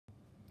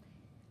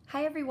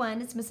Hi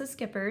everyone, it's Mrs.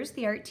 Skippers,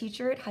 the art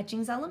teacher at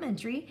Hutchings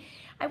Elementary.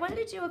 I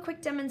wanted to do a quick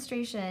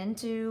demonstration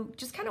to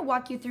just kind of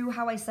walk you through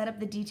how I set up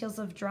the details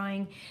of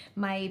drawing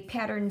my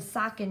pattern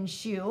sock and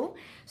shoe.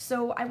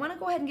 So I want to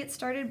go ahead and get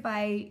started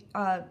by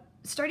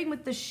starting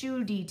with the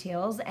shoe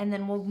details, and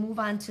then we'll move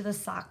on to the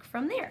sock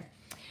from there.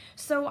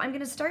 So I'm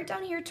going to start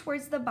down here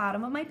towards the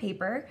bottom of my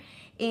paper,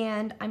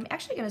 and I'm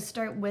actually going to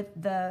start with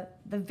the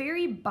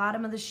very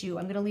bottom of the shoe.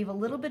 I'm going to leave a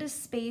little bit of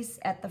space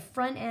at the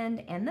front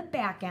end and the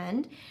back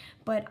end,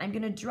 but I'm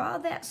going to draw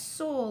that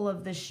sole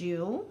of the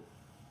shoe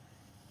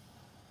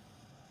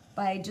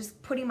by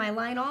just putting my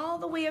line all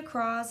the way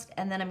across,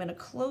 and then I'm going to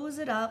close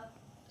it up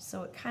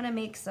so it kind of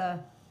makes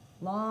a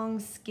long,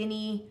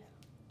 skinny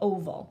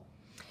oval.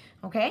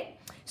 Okay,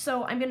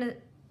 so I'm going to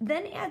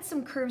then add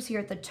some curves here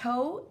at the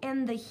toe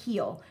and the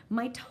heel.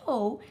 My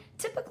toe,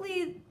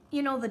 typically,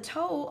 you know, the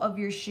toe of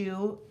your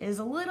shoe is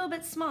a little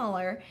bit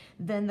smaller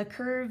than the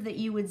curve that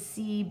you would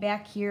see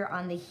back here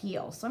on the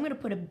heel. So I'm going to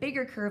put a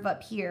bigger curve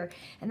up here,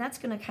 and that's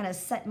going to kind of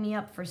set me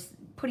up for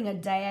putting a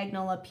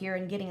diagonal up here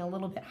and getting a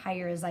little bit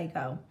higher as I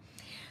go.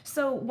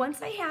 So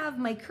once I have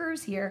my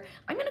curves here,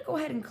 I'm going to go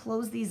ahead and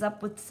close these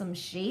up with some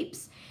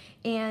shapes.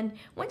 And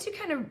once you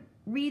kind of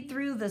read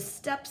through the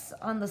steps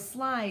on the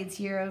slides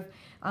here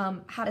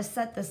of how to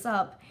set this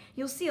up,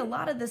 you'll see a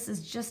lot of this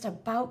is just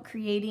about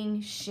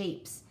creating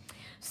shapes.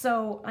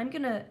 So I'm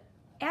going to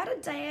add a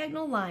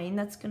diagonal line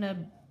that's going to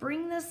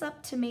bring this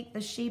up to make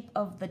the shape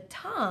of the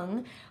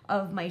tongue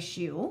of my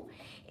shoe.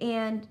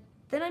 And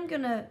then I'm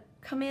going to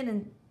come in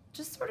and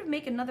just sort of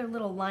make another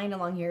little line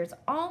along here. It's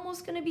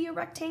almost going to be a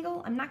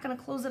rectangle. I'm not going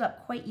to close it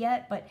up quite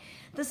yet, but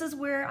this is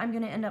where I'm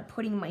going to end up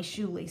putting my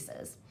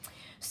shoelaces.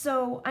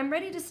 So I'm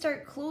ready to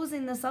start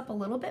closing this up a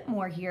little bit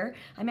more here.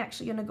 I'm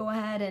actually going to go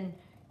ahead and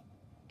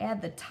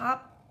add the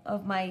top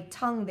of my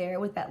tongue there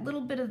with that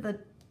little bit of the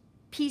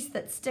piece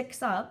that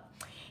sticks up.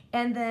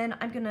 And then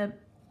I'm going to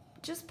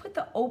just put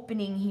the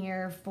opening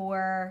here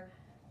for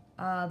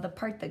the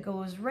part that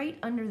goes right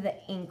under the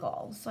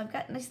ankle. So I've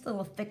got a nice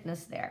little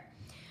thickness there.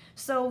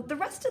 So the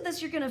rest of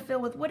this you're going to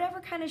fill with whatever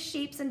kind of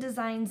shapes and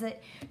designs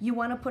that you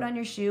want to put on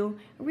your shoe.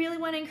 I really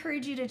want to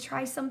encourage you to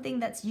try something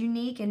that's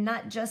unique and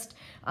not just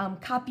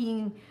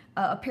copying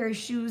a pair of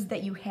shoes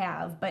that you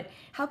have, but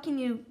how can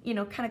you,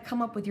 kind of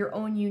come up with your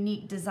own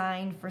unique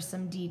design for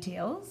some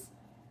details.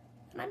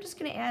 And I'm just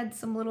going to add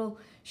some little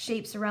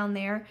shapes around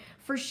there.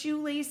 For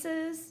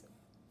shoelaces,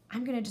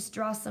 I'm going to just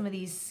draw some of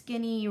these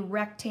skinny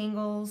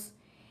rectangles.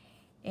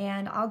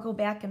 And I'll go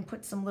back and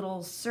put some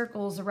little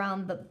circles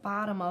around the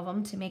bottom of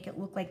them to make it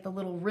look like the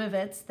little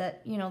rivets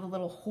that, the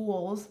little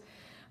holes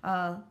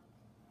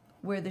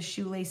where the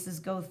shoelaces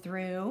go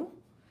through.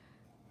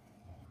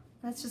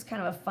 That's just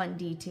kind of a fun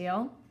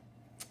detail.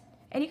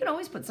 And you can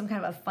always put some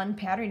kind of a fun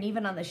pattern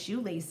even on the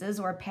shoelaces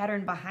or a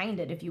pattern behind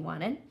it if you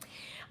wanted.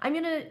 I'm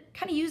going to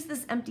kind of use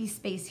this empty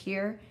space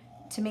here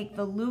to make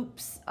the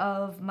loops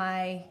of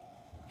my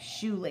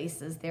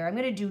shoelaces there. I'm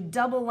going to do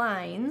double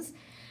lines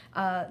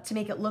to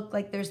make it look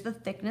like there's the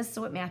thickness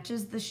so it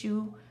matches the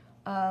shoe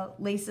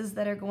laces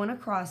that are going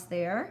across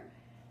there.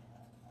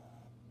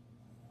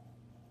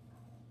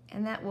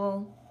 And that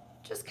will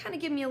just kind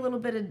of give me a little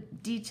bit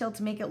of detail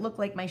to make it look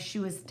like my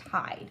shoe is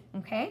tied,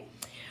 okay?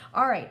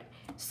 All right,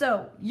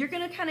 so you're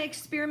gonna kind of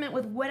experiment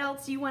with what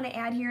else you want to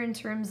add here in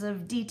terms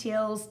of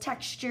details,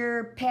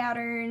 texture,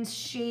 patterns,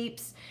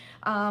 shapes.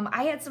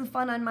 I had some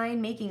fun on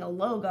mine making a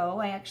logo.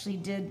 I actually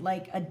did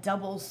like a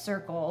double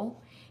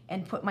circle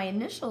and put my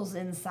initials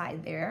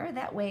inside there.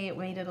 That way it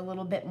made it a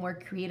little bit more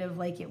creative,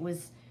 like it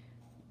was,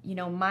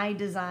 my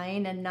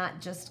design and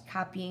not just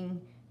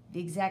copying the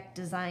exact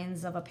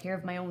designs of a pair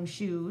of my own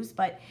shoes.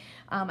 But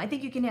I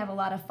think you can have a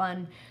lot of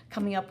fun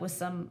coming up with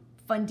some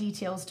fun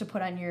details to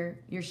put on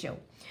your shoe.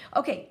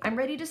 Okay, I'm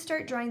ready to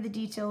start drawing the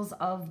details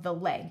of the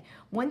leg.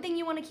 One thing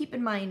you want to keep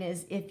in mind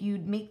is if you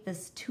make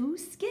this too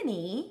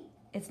skinny,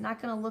 it's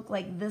not going to look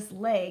like this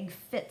leg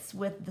fits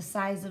with the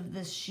size of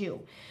this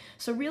shoe.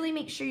 So really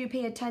make sure you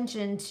pay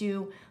attention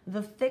to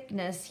the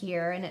thickness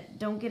here and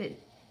don't get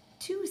it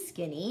too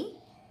skinny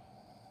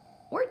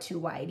or too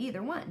wide,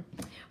 either one.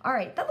 All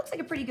right, that looks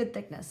like a pretty good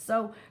thickness.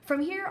 So from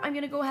here, I'm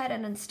going to go ahead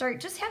and start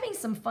just having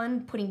some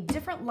fun putting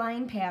different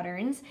line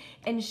patterns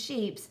and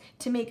shapes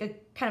to make a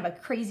kind of a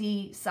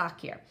crazy sock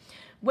here.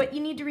 What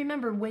you need to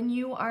remember when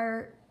you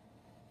are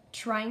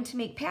trying to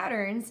make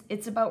patterns,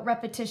 it's about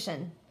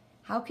repetition.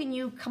 How can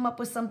you come up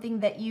with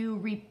something that you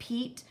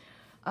repeat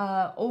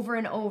over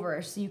and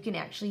over so you can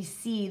actually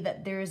see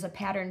that there is a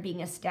pattern being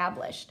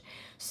established?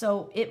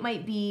 So it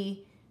might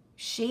be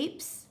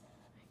shapes,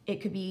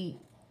 it could be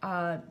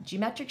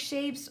geometric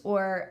shapes,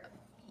 or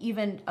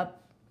even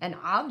an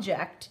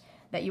object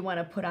that you want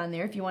to put on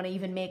there. If you want to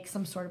even make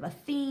some sort of a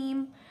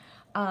theme,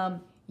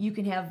 you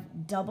can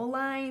have double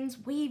lines,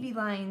 wavy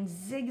lines,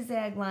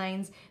 zigzag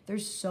lines.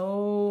 There's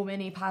so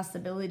many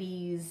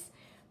possibilities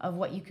of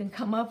what you can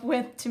come up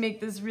with to make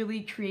this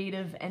really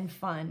creative and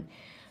fun.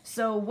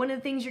 So one of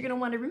the things you're going to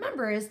want to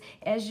remember is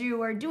as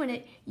you are doing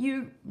it,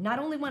 you not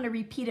only want to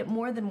repeat it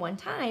more than one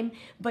time,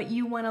 but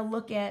you want to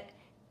look at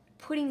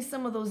putting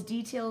some of those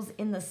details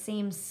in the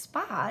same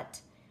spot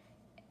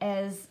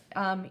as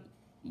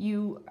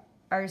you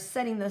are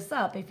setting this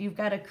up. If you've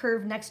got a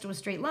curve next to a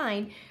straight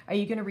line, are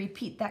you going to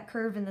repeat that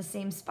curve in the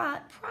same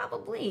spot?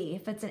 Probably,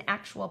 if it's an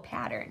actual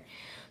pattern.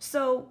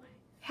 So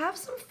have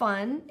some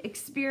fun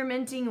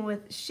experimenting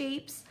with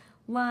shapes,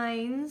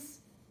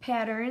 lines,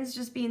 patterns,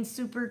 just being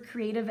super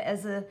creative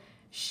as a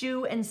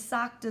shoe and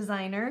sock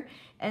designer,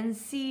 and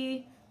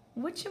see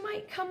what you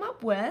might come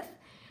up with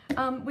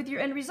your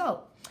end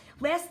result.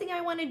 Last thing I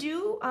want to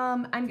do,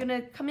 I'm going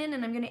to come in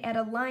and I'm going to add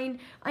a line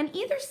on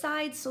either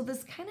side, so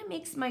this kind of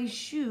makes my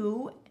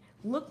shoe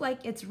look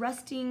like it's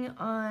resting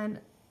on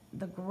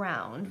the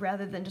ground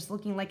rather than just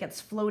looking like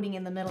it's floating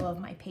in the middle of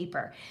my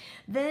paper.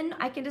 Then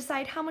I can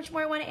decide how much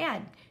more I want to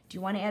add. Do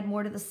you want to add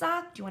more to the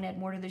sock? Do you want to add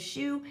more to the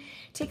shoe?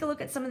 Take a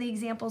look at some of the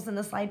examples in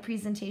the slide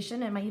presentation,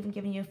 and I might even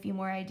give you a few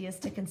more ideas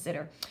to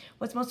consider.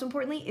 What's most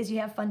importantly is you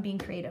have fun being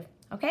creative.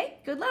 Okay,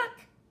 good luck.